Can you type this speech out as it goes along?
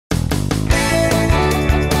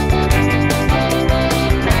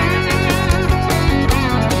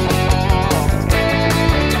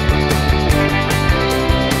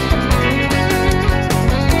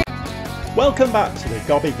Welcome back to the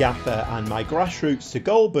Gobby Gaffer and my grassroots to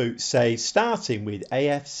goal boots say starting with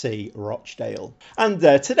AFC Rochdale. And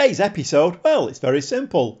today's episode, well, it's very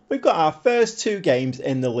simple. We've got our first two games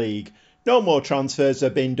in the league. No more transfers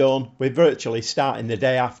have been done. We're virtually starting the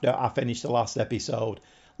day after I finished the last episode.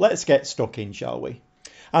 Let's get stuck in, shall we?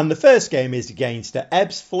 And the first game is against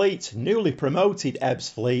Ebbsfleet, newly promoted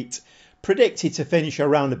Ebbsfleet, predicted to finish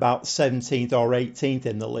around about 17th or 18th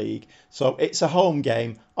in the league. So it's a home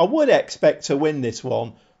game. I would expect to win this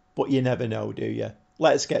one, but you never know, do you?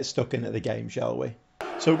 Let's get stuck into the game, shall we?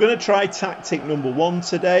 So we're going to try tactic number 1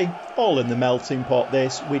 today. All in the melting pot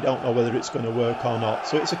this. We don't know whether it's going to work or not.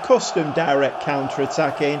 So it's a custom direct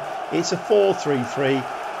counter-attacking. It's a 4-3-3.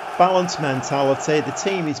 Balanced mentality. The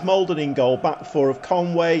team is moulded in goal. Back four of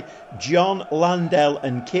Conway, John, Landell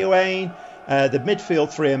and Kewane. The midfield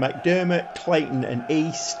three are McDermott, Clayton and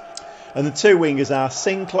East. And the two wingers are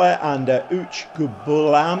Sinclair and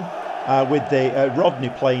Uchgubulam, with the Rodney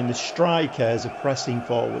playing the striker as a pressing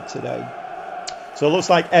forward today. So it looks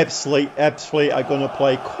like Ebbsfleet are going to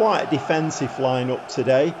play quite a defensive lineup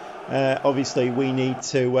today. Obviously we need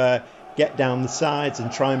to get down the sides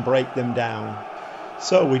and try and break them down.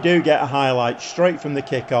 So we do get a highlight straight from the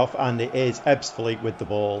kickoff, and it is Ebbsfleet with the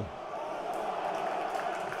ball.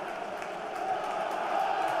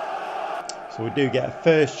 So we do get a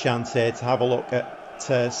first chance here to have a look at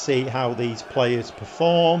to see how these players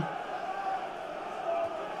perform.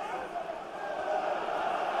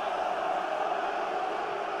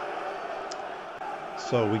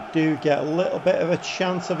 So we do get a little bit of a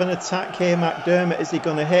chance of an attack here. McDermott, is he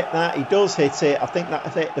going to hit that? He does hit it. I think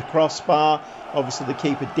that hit the crossbar. Obviously the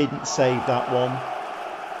keeper didn't save that one.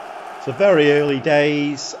 So very early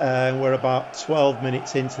days. We're about 12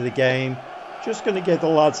 minutes into the game. Just going to give the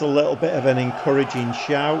lads a little bit of an encouraging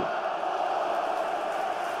shout.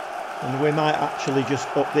 And we might actually just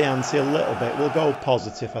up the ante a little bit. We'll go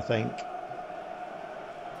positive, I think.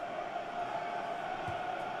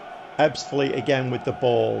 Ebbsfleet again with the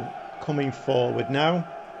ball. Coming forward now.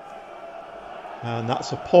 And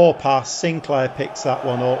that's a poor pass. Sinclair picks that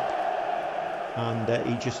one up. And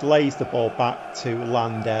he just lays the ball back to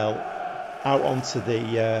Landell. Out onto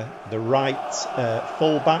the right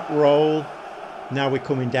full-back role. Now we're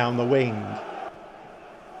coming down the wing. The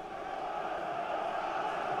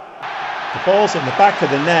ball's in the back of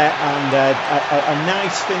the net, and a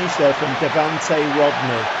nice finish there from Devante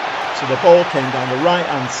Rodney. So the ball came down the right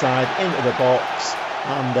hand side into the box,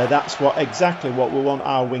 and that's exactly what we want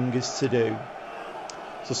our wingers to do.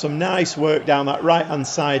 So some nice work down that right hand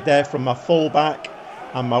side there from my fullback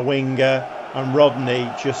and my winger, and Rodney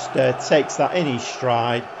just takes that in his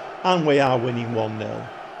stride, and we are winning 1-0.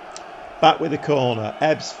 Back with the corner,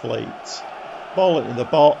 Ebbsfleet. Ball into the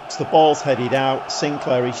box, the ball's headed out,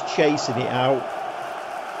 Sinclair is chasing it out.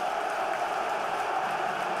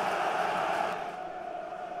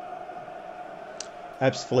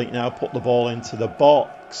 Ebbsfleet now put the ball into the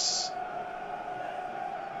box.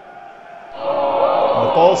 And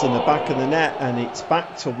the ball's in the back of the net, and it's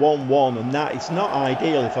back to 1-1, and that is not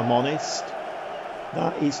ideal, if I'm honest.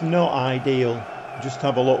 That is not ideal. Just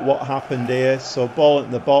have a look what happened here. So ball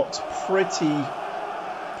in the box, pretty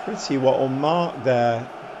well unmarked there.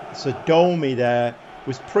 So Domi there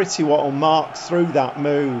was pretty well unmarked through that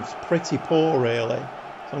move. Pretty poor, really.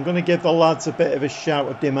 So I'm going to give the lads a bit of a shout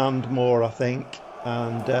of demand more, I think.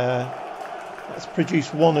 And let's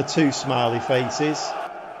produce 1 or 2 smiley faces.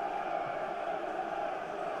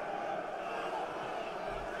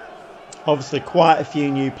 Obviously quite a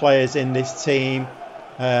few new players in this team.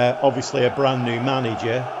 Obviously a brand new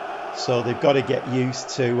manager, so they've got to get used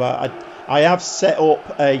to. I have set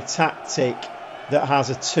up a tactic that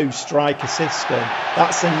has a 2-striker system.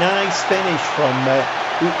 That's a nice finish from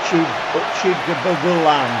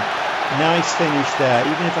Uchgubulam. Nice finish there,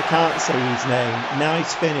 even if I can't say his name.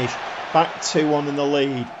 Nice finish. Back 2-1 in the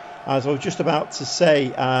lead. As I was just about to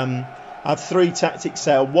say, I have 3 tactics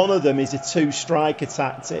there. One of them is a 2-striker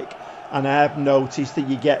tactic, and I have noticed that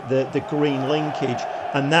you get the green linkage,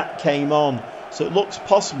 and that came on. So it looks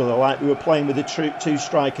possible like we were playing with a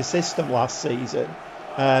 2-striker system last season.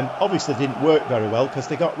 Obviously didn't work very well because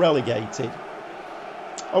they got relegated.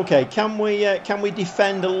 Okay, can we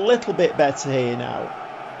defend a little bit better here now?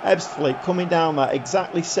 Ebbsfleet coming down that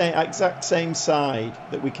exact same side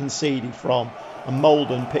that we conceded from, and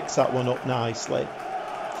Molden picks that one up nicely.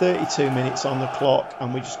 32 minutes on the clock,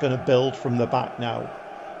 and we're just going to build from the back now.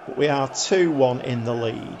 But we are 2-1 in the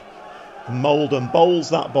lead. Molden bowls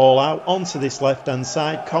that ball out onto this left hand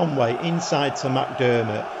side. Conway inside to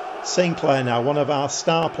McDermott. Sinclair now, one of our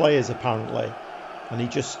star players apparently, and he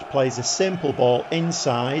just plays a simple ball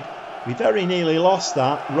inside We very nearly lost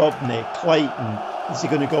that. Rodney, Clayton. Is he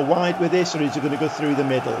going to go wide with this, or is he going to go through the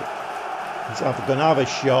middle? He's going to have a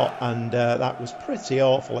shot, and that was pretty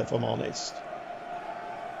awful, if I'm honest.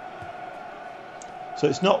 So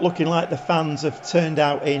it's not looking like the fans have turned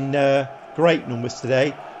out in great numbers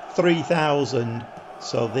today. 3,000.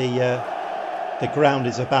 So the ground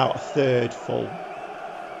is about a third full.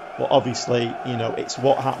 But obviously, you know, it's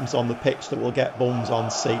what happens on the pitch that will get bums on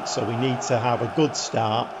seats. So we need to have a good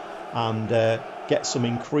start and get some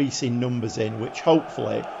increasing numbers in, which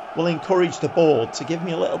hopefully will encourage the board to give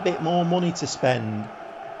me a little bit more money to spend.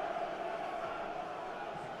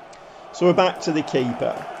 So we're back to the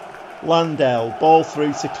keeper. Landell, ball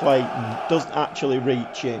through to Clayton, doesn't actually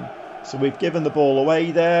reach him. So we've given the ball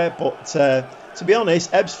away there, but to be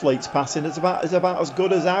honest, Ebbsfleet's passing is about as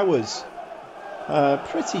good as ours.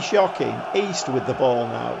 Pretty shocking. East with the ball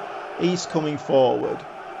now. East coming forward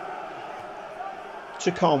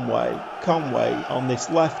to Conway. Conway on this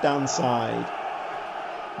left-hand side.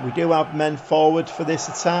 We do have men forward for this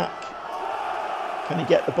attack. Can he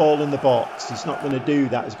get the ball in the box? He's not going to do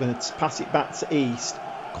that. He's going to pass it back to East.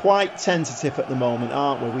 Quite tentative at the moment,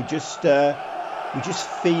 aren't we? We're just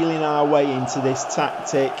feeling our way into this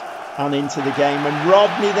tactic and into the game. And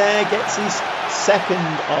Rodney there gets his second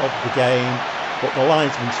of the game. But the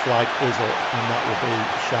linesman's flag is up, and that will be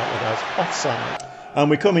shouted as offside. And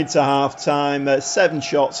we come into half-time. 7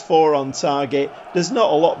 shots, 4 on target. There's not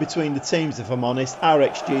a lot between the teams, if I'm honest. Our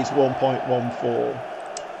XG is 1.14.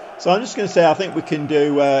 So I'm just going to say I think we can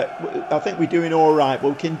do. I think we're doing all right, but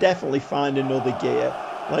we can definitely find another gear.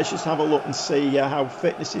 Let's just have a look and see how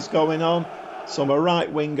fitness is going on. So my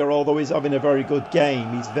right winger, although he's having a very good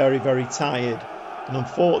game, he's very, very tired. And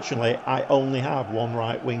unfortunately, I only have one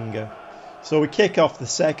right winger. So we kick off the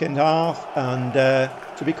second half, and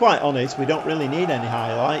to be quite honest, we don't really need any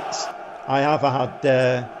highlights. I have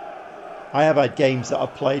had games that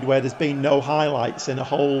I've played where there's been no highlights in a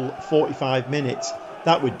whole 45 minutes.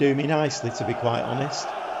 That would do me nicely, to be quite honest.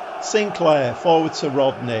 Sinclair forward to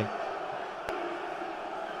Rodney.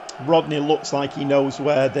 Rodney looks like he knows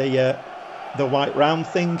where the white round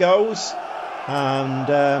thing goes, and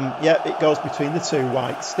yep, it goes between the 2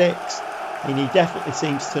 white sticks. And he definitely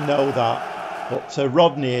seems to know that. But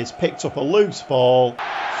Rodney has picked up a loose ball,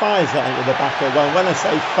 fires that into the back of... Well, when I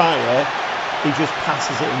say fire, he just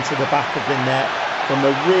passes it into the back of the net from a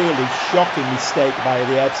really shocking mistake by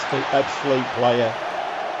the Ebbsfleet player.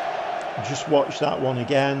 Just watch that one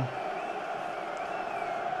again.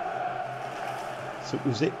 So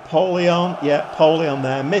was it Polion? Yeah, Polion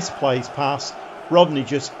there. Misplaced pass. Rodney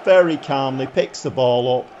just very calmly picks the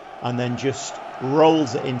ball up and then just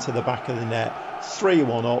rolls it into the back of the net.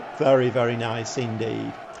 3-1 up. Very, very nice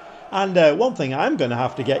indeed. And one thing I'm going to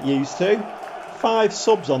have to get used to. 5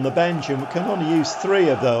 subs on the bench, and we can only use 3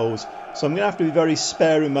 of those. So I'm going to have to be very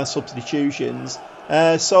spare in my substitutions.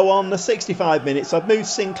 So on the 65 minutes, I've moved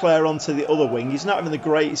Sinclair onto the other wing. He's not having the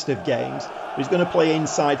greatest of games, but he's going to play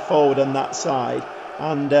inside forward on that side.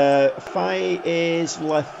 And Faye is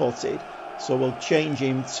left-footed, so we'll change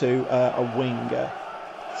him to a winger.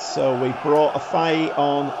 So we brought a Faye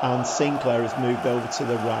on, and Sinclair has moved over to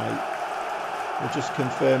the right. We'll just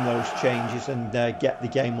confirm those changes and get the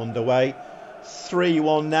game underway.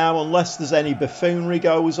 3-1 now. Unless there's any buffoonery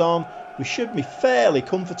goes on, we should be fairly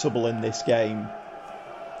comfortable in this game.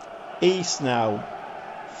 East now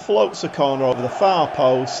floats a corner over the far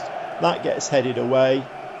post. That gets headed away.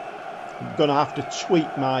 I'm going to have to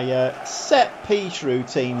tweak my set piece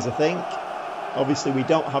routines, I think. Obviously, we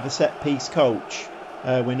don't have a set piece coach.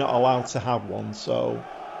 We're not allowed to have one. So,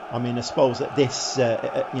 I mean, I suppose at this,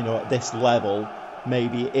 at this level,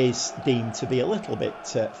 maybe it is deemed to be a little bit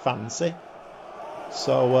fancy.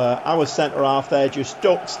 So our centre half there just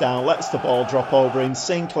ducks down, lets the ball drop over him.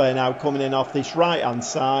 Sinclair now coming in off this right hand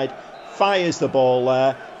side, fires the ball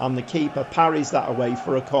there, and the keeper parries that away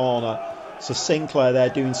for a corner. So Sinclair there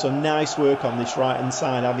doing some nice work on this right hand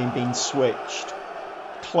side, having been switched.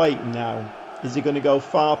 Clayton now, is he going to go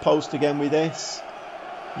far post again with this?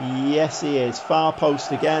 Yes, he is. Far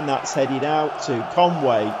post again. That's headed out to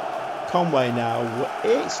Conway. Conway now.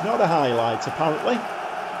 It's not a highlight, apparently.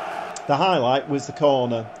 The highlight was the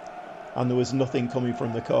corner, and there was nothing coming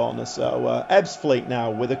from the corner. So Ebbsfleet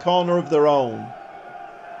now with a corner of their own.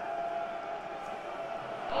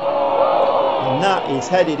 And that is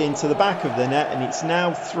headed into the back of the net, and it's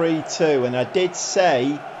now 3-2. And I did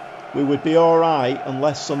say we would be all right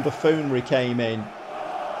unless some buffoonery came in.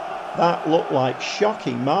 That looked like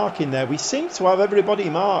shocking marking there. We seem to have everybody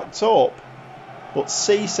marked up, but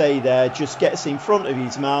Cisse there just gets in front of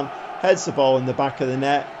his man, heads the ball in the back of the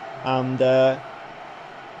net, and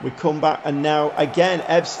We come back, and now again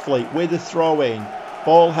Ebbsfleet with a throw in.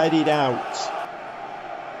 Ball headed out.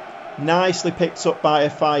 Nicely picked up by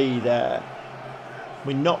Afai there.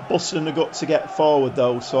 We're not busting the gut to get forward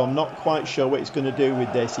though, so I'm not quite sure what he's going to do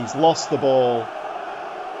with this. He's lost the ball.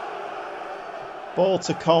 Ball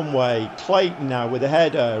to Conway. Clayton now with a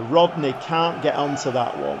header. Rodney can't get onto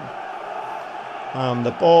that one. And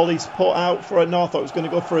the ball is put out for a no. I thought it was going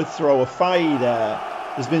to go for a throw. Afai there.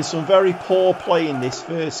 There's been some very poor play in this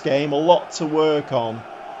first game. A lot to work on.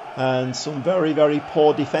 And some very, very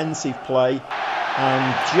poor defensive play.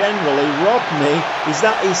 And generally, Rodney, is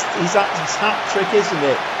that his hat-trick, isn't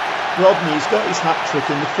it? Rodney's got his hat-trick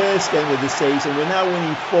in the first game of the season. We're now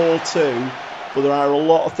winning 4-2, but there are a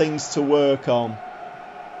lot of things to work on.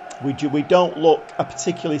 We don't look a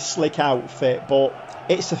particularly slick outfit, but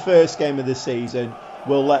it's the first game of the season.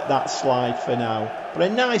 We'll let that slide for now. But a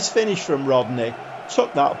nice finish from Rodney.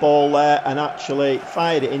 Took that ball there and actually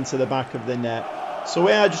fired it into the back of the net. So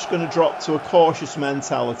we are just going to drop to a cautious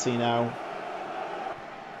mentality now.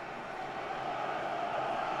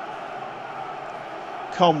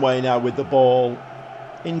 Conway now with the ball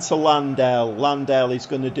into Landale. Landale is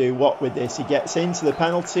going to do what with this? He gets into the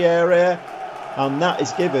penalty area, and that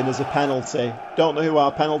is given as a penalty. Don't know who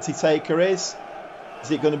our penalty taker is.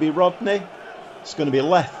 Is it going to be Rodney? It's going to be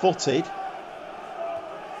left-footed.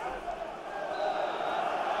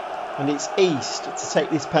 And it's East to take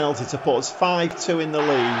this penalty to put us 5-2 in the lead.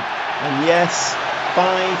 And yes,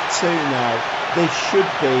 5-2 now. This should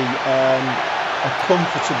be a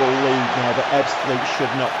comfortable lead now that Ebbsfleet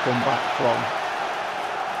should not come back from.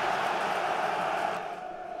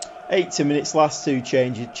 80 minutes, last two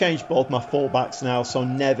changes. Changed both my fullbacks now, so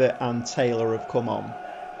Never and Taylor have come on.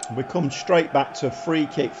 We come straight back to a free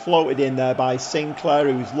kick floated in there by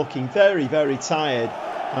Sinclair, who's looking very, very tired.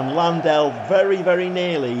 And Landale very, very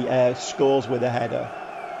nearly scores with a header.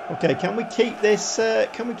 Okay, can we keep this?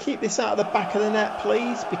 Can we keep this out of the back of the net,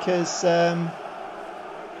 please? Because I'm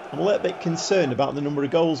a little bit concerned about the number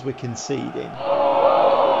of goals we're conceding.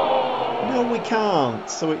 No, we can't.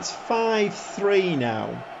 So it's 5-3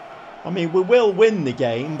 now. I mean, we will win the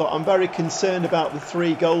game, but I'm very concerned about the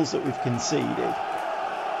 3 goals that we've conceded.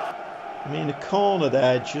 I mean, a corner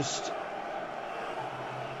there just...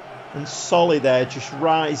 And Solly there just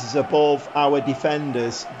rises above our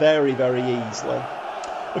defenders very, very easily.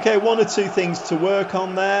 Okay, 1 or 2 things to work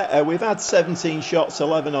on there. We've had 17 shots,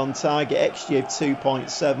 11 on target, XG of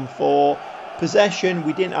 2.74. Possession,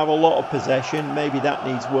 we didn't have a lot of possession. Maybe that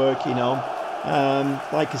needs working on.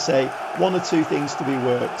 Like I say, 1 or 2 things to be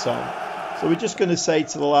worked on. So we're just going to say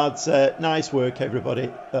to the lads, nice work everybody,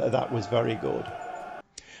 that was very good.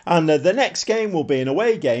 And the next game will be an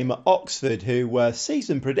away game at Oxford, who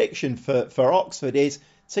season prediction for Oxford is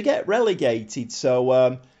to get relegated.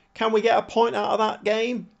 So can we get a point out of that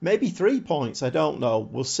game? Maybe 3 points, I don't know.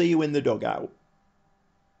 We'll see you in the dugout.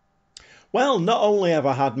 Well, not only have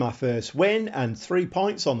I had my first win and 3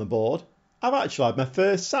 points on the board, I've actually had my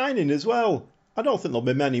first signing as well. I don't think there'll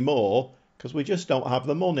be many more, because we just don't have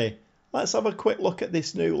the money. Let's have a quick look at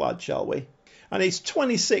this new lad, shall we? And it's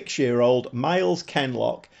 26-year-old Miles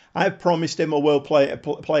Kenlock. I've promised him I will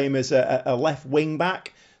play him as a left wing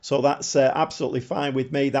back, so that's absolutely fine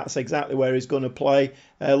with me. That's exactly where he's going to play.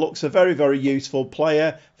 Looks a very, very useful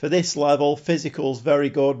player for this level. Physical's very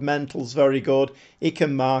good, mental's very good. He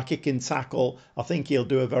can mark, he can tackle. I think he'll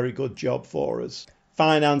do a very good job for us.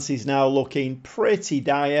 Finance is now looking pretty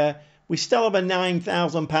dire. We still have a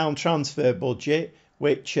 £9,000 transfer budget,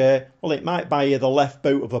 which, well, it might buy you the left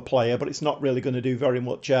boot of a player, but it's not really going to do very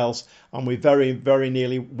much else. And we're very, very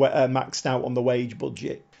nearly maxed out on the wage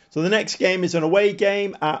budget. So the next game is an away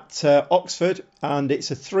game at Oxford, and it's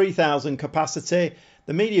a 3,000 capacity.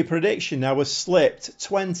 The media prediction now has slipped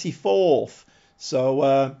 24th.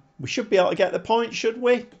 So we should be able to get the point, should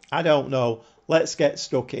we? I don't know. Let's get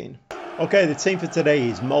stuck in. Okay, the team for today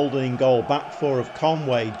is Mouldon in goal. Back 4 of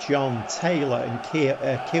Conway, John, Taylor and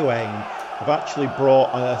Keohane. I've actually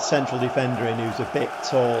brought a central defender in who's a bit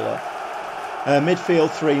taller.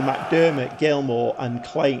 Midfield 3, McDermott, Gilmore and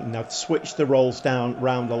Clayton. I've switched the roles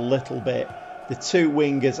round a little bit. The 2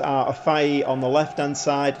 wingers are Afai on the left-hand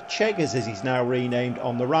side, Cheggers, as he's now renamed,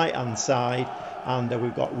 on the right-hand side, and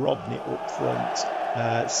we've got Rodney up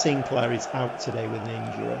front. Sinclair is out today with an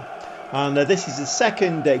injury. And this is the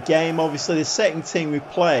second game. Obviously, the second team we've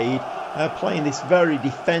played, playing this very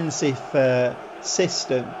defensive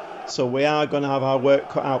system. So we are going to have our work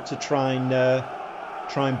cut out to try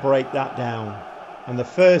and break that down. And the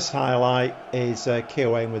first highlight is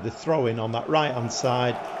Keohane with the throw-in on that right-hand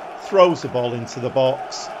side. Throws the ball into the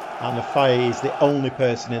box. And Afai is the only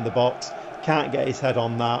person in the box. Can't get his head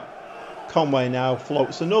on that. Conway now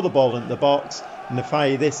floats another ball into the box, and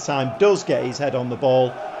Nafai this time does get his head on the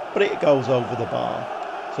ball, but it goes over the bar.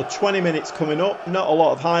 So 20 minutes coming up, not a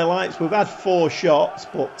lot of highlights. We've had 4 shots,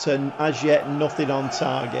 but as yet nothing on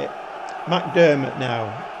target. McDermott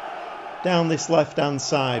now, down this left-hand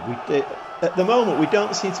side. At the moment, we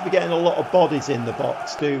don't seem to be getting a lot of bodies in the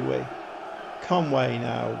box, do we? Conway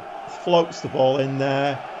now floats the ball in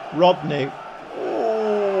there. Rodney,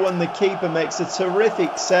 oh, and the keeper makes a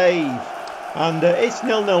terrific save. And it's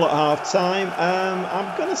 0-0 at half-time.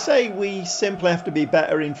 I'm going to say we simply have to be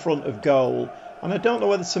better in front of goal. And I don't know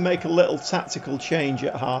whether to make a little tactical change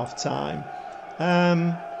at half-time.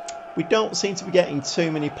 We don't seem to be getting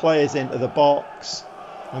too many players into the box.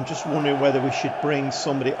 I'm just wondering whether we should bring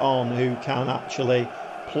somebody on who can actually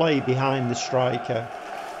play behind the striker.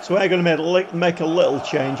 So we're going to make a little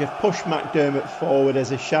change. I've pushed McDermott forward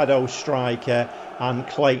as a shadow striker, and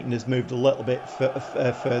Clayton has moved a little bit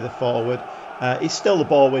further forward. He's still the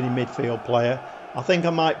ball-winning midfield player. I think I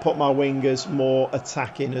might put my wingers more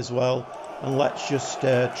attacking as well. And let's just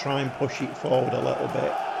try and push it forward a little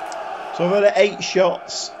bit. So I've had 8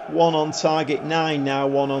 shots, 1 on target, 9 now,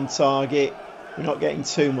 1 on target. We're not getting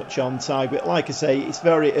too much on target. Like I say, it's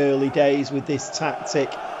very early days with this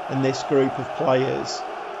tactic and this group of players.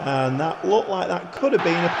 And that looked like that could have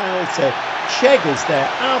been a penalty. Cheggers there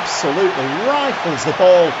absolutely rifles the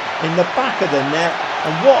ball in the back of the net.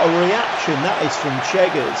 And what a reaction that is from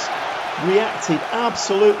Cheggers. Reacted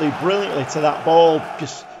absolutely brilliantly to that ball,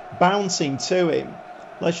 just bouncing to him.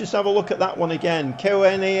 Let's just have a look at that one again.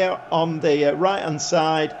 Kawenia on the right hand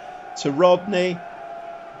side to Rodney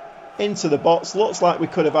into the box. Looks like we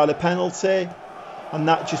could have had a penalty, and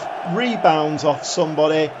that just rebounds off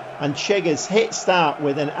somebody, and Cheggers hits that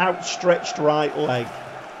with an outstretched right leg.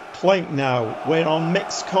 Clayton now, we're on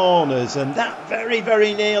mixed corners, and that very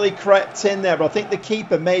nearly crept in there, but I think the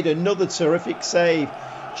keeper made another terrific save.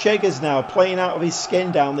 Cheggers now playing out of his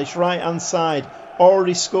skin down this right hand side.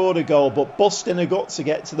 Already scored a goal, but busting a gut to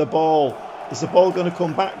get to the ball. Is the ball going to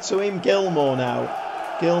come back to him? Gilmore now.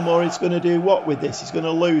 Gilmore is going to do what with this? He's going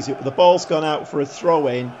to lose it, but the ball's gone out for a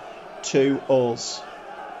throw-in to us.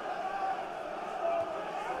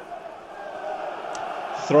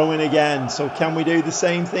 Throw-in again. So can we do the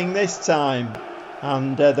same thing this time?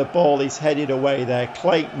 And the ball is headed away there.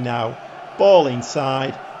 Clayton now. Ball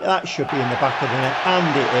inside. That should be in the back of the net,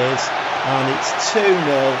 and it is. And it's 2-0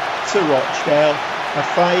 to Rochdale.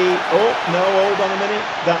 Afai, oh no, hold on a minute,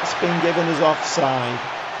 that's been given as offside.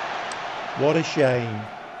 What a shame.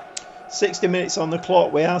 60 minutes on the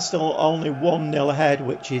clock, we are still only 1-0 ahead,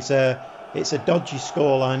 which is it's a dodgy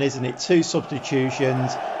scoreline, isn't it? 2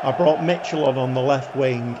 substitutions. I brought Mitchell on the left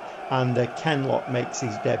wing, and Kenlock makes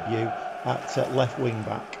his debut at left wing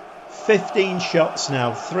back. 15 shots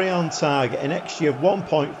now, 3 on target, an XG of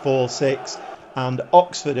 1.46, and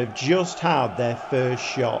Oxford have just had their first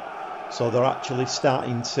shot. So they're actually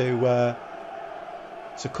starting to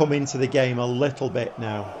come into the game a little bit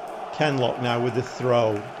now. Kenlock now with the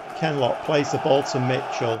throw. Kenlock plays the ball to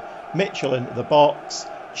Mitchell. Mitchell into the box.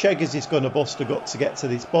 Cheggers is going to bust a gut to get to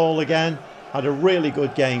this ball again. Had a really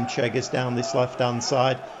good game, Cheggers, down this left-hand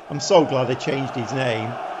side. I'm so glad I changed his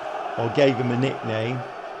name, or gave him a nickname.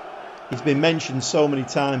 He's been mentioned so many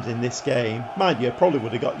times in this game. Mind you, I probably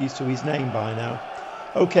would have got used to his name by now.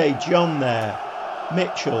 Okay, John there.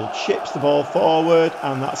 Mitchell chips the ball forward,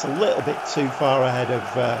 and that's a little bit too far ahead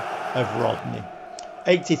of Rodney.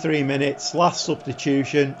 83 minutes, last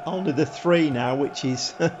substitution, only the 3 now, which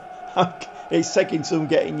is it's taking some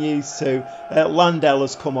getting used to. Landell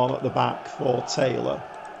has come on at the back for Taylor.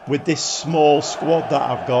 With this small squad that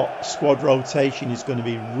I've got, squad rotation is going to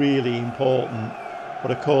be really important.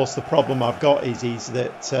 But of course the problem I've got is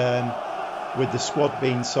that with the squad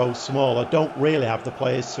being so small, I don't really have the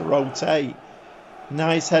players to rotate.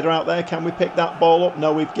 Nice header out there. Can we pick that ball up?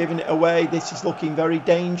 No, we've given it away. This is looking very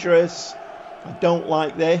dangerous. I don't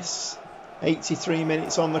like this. 83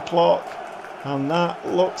 minutes on the clock. And that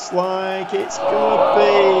looks like it's going to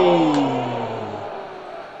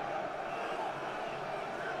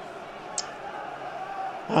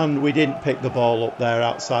be. And we didn't pick the ball up there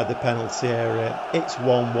outside the penalty area. It's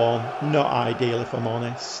 1-1. Not ideal, if I'm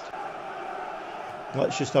honest.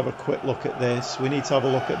 Let's just have a quick look at this. We need to have a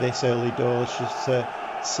look at this early doors just to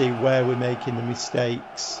see where we're making the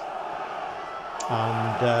mistakes.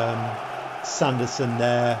 And Sanderson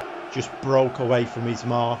there just broke away from his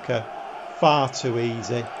marker. Far too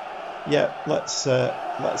easy. Yeah, let's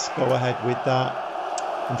go ahead with that.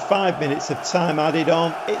 And 5 minutes of time added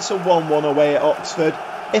on. It's a 1-1 away at Oxford.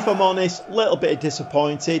 If I'm honest, a little bit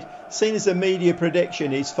disappointed, seeing as the media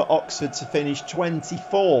prediction is for Oxford to finish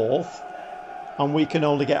 24th. and we can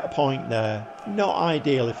only get a point there. Not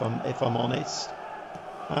ideal, if I'm honest.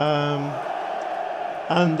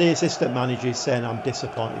 And the assistant manager is saying I'm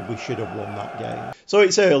disappointed, we should have won that game. So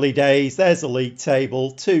it's early days. There's the league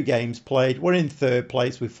table. 2 games played. We're in 3rd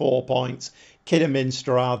place with 4 points.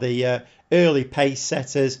 Kidderminster are the early pace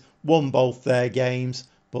setters. Won both their games.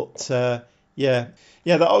 But yeah,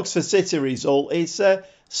 the Oxford City result is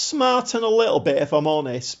smarting a little bit, if I'm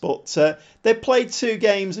honest. But they played 2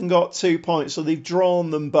 games and got 2 points, so they've drawn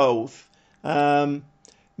them both.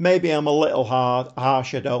 Maybe I'm a little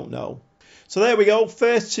harsh, I don't know. So there we go,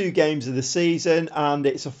 first 2 games of the season, and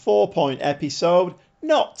it's a 4-point episode.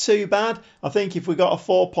 Not too bad. I think if we got a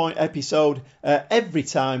 4-point episode every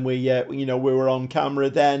time we were on camera,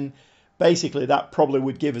 then basically that probably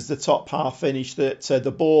would give us the top half finish that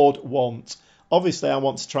the board want. Obviously, I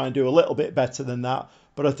want to try and do a little bit better than that,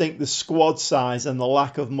 but I think the squad size and the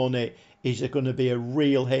lack of money is going to be a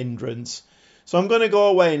real hindrance. So I'm going to go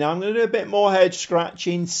away now. I'm going to do a bit more head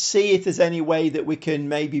scratching, see if there's any way that we can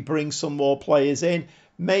maybe bring some more players in,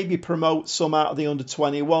 maybe promote some out of the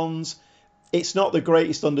under-21s. It's not the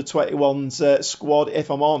greatest under-21s squad,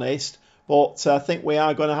 if I'm honest, but I think we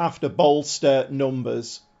are going to have to bolster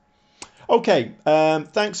numbers. Okay,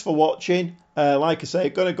 thanks for watching. Like I say,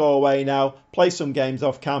 going to go away now, play some games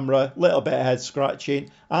off camera, little bit of head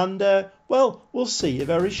scratching, and well, we'll see you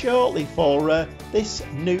very shortly for this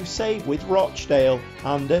new save with Rochdale,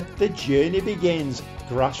 and the journey begins.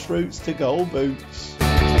 Grassroots to goal boots.